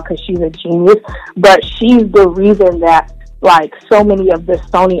right now, because she's a genius. But she's the reason that, like, so many of the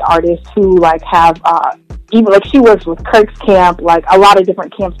Sony artists who, like, have, even, like, she works with Kirk's camp, like, a lot of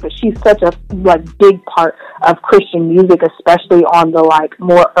different camps, but she's such a, like, big part of Christian music, especially on the, like,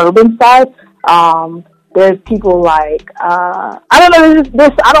 more urban side. There's people like, I don't know,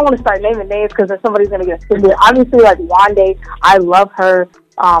 this I don't want to start naming names because then somebody's going to get offended. Obviously, like Wande, I love her.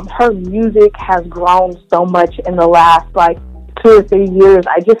 Her music has grown so much in the last, like, 2 or 3 years.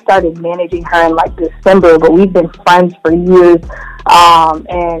 I just started managing her in, like, December, but we've been friends for years.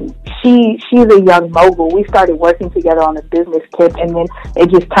 And she's a young mogul. We started working together on a business tip, and then it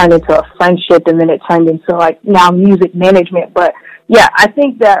just turned into a friendship, and then it turned into, like, now music management. But, yeah, I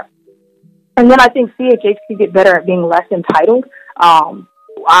think that, and then I think CHH could get better at being less entitled.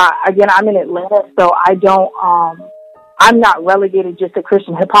 Again, I'm in Atlanta, so I'm not relegated just to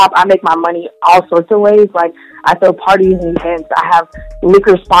Christian hip hop. I make my money all sorts of ways. Like, I throw parties and events. I have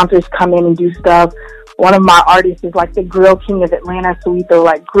liquor sponsors come in and do stuff. One of my artists is like the Grill King of Atlanta, so we throw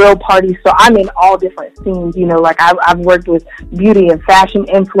like grill parties. So I'm in all different scenes, you know, like I've worked with beauty and fashion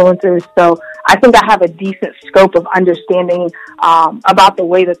influencers. So I think I have a decent scope of understanding about the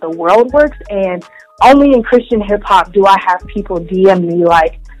way that the world works. And only in Christian hip hop do I have people DM me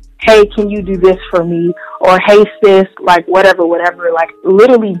like, hey, can you do this for me? Or, hey, sis, like, whatever. Like,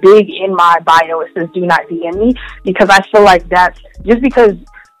 literally big in my bio, it says, do not DM me. Because I feel like that's, just because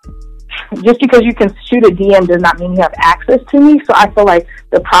you can shoot a DM does not mean you have access to me. So I feel like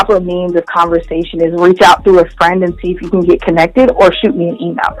the proper means of conversation is reach out through a friend and see if you can get connected, or shoot me an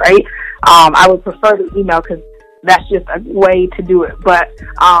email, right? I would prefer the email because that's just a way to do it. But,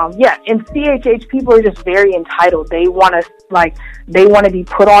 yeah, in CHH, people are just very entitled. They want to be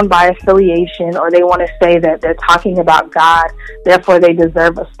put on by affiliation, or they want to say that they're talking about God, therefore they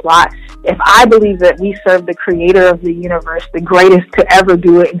deserve a slot. If I believe that we serve the creator of the universe, the greatest to ever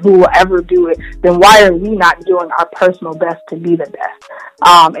do it and who will ever do it, then why are we not doing our personal best to be the best?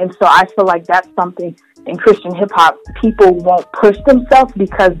 And so I feel like that's something in Christian hip hop, people won't push themselves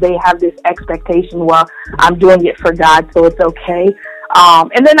because they have this expectation, well, I'm doing it for God, so it's okay.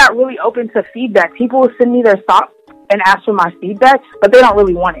 And they're not really open to feedback. People will send me their thoughts and ask for my feedback, but they don't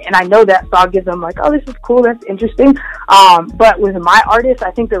really want it. And I know that, so I'll give them like, oh, this is cool, that's interesting. But with my artists,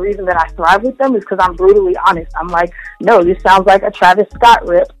 I think the reason that I thrive with them is because I'm brutally honest. I'm like, no, this sounds like a Travis Scott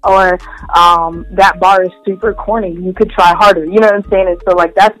rip, or that bar is super corny, you could try harder. You know what I'm saying? And so,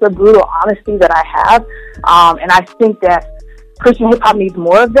 like, that's the brutal honesty that I have. And I think that Christian hip hop needs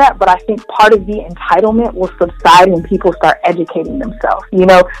more of that, but I think part of the entitlement will subside when people start educating themselves. You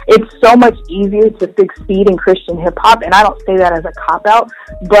know, it's so much easier to succeed in Christian hip hop, and I don't say that as a cop out,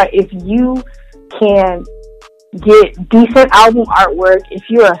 but if you can get decent album artwork, if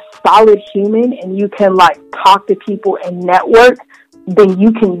you're a solid human and you can like talk to people and network, then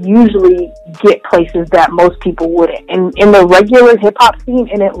you can usually get places that most people wouldn't. And in the regular hip-hop scene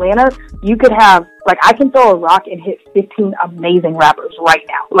in Atlanta, you could have, like, I can throw a rock and hit 15 amazing rappers right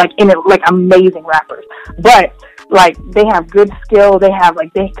now. Like, amazing rappers. But, like, they have good skill. They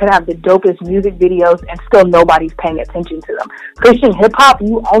could have the dopest music videos and still nobody's paying attention to them. Christian hip-hop,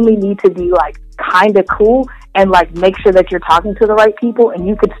 you only need to be, like, kind of cool and like make sure that you're talking to the right people, and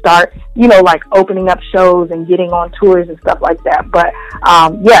you could start, you know, like opening up shows and getting on tours and stuff like that. But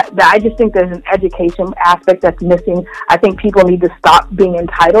I just think there's an education aspect that's missing. I think people need to stop being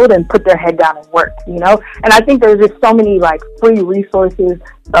entitled and put their head down and work, you know. And I think there's just so many like free resources.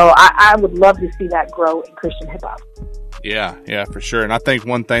 So I would love to see that grow in Christian hip hop. Yeah, for sure. And I think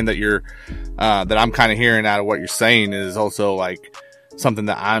one thing that you're that I'm kind of hearing out of what you're saying is also like something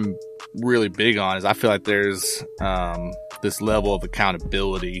that I'm really big on is I feel like there's this level of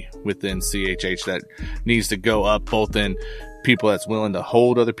accountability within CHH that needs to go up, both in people that's willing to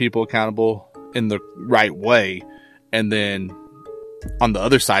hold other people accountable in the right way, and then on the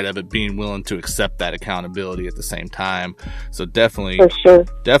other side of it, being willing to accept that accountability at the same time. So definitely, for sure.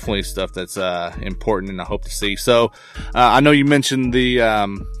 Definitely stuff that's important, and I hope to see. So I know you mentioned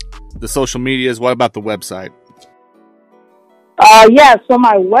the social medias. What about the website? So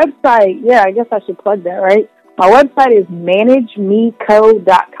my website, I guess I should plug that, right? My website is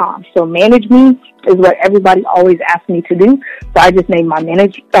managemeco.com. So manage me is what everybody always asks me to do. So I just named my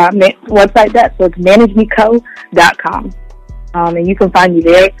website that. So it's managemeco.com. And you can find me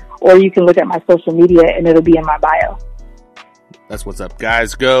there, or you can look at my social media and it'll be in my bio. That's what's up,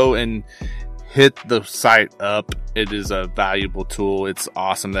 guys. Go and hit the site up. It is a valuable tool. It's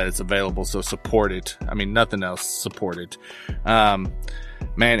awesome that it's available, so support it. I mean, nothing else, support it.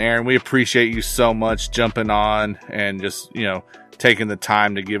 Man, Erinn, we appreciate you so much jumping on and just, you know, taking the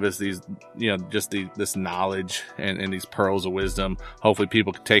time to give us these, you know, just this knowledge and these pearls of wisdom. Hopefully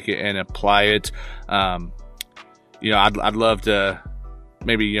people can take it and apply it. You know, I'd love to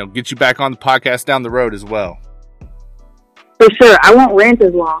maybe, you know, get you back on the podcast down the road as well. For sure. I won't rant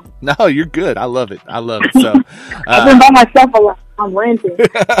as long. No, you're good. I love it. So I've been by myself a lot. I'm ranting.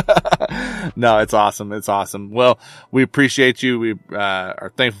 No, it's awesome. It's awesome. Well, we appreciate you. We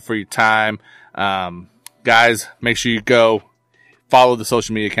are thankful for your time. Guys, make sure you go follow the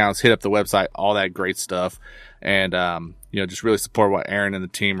social media accounts, hit up the website, all that great stuff. And, just really support what Erinn and the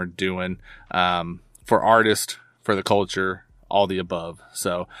team are doing, for artists, for the culture, all the above.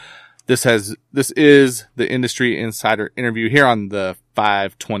 So this is the Industry Insider interview here on the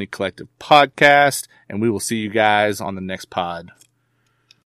 520 Collective podcast, and we will see you guys on the next pod.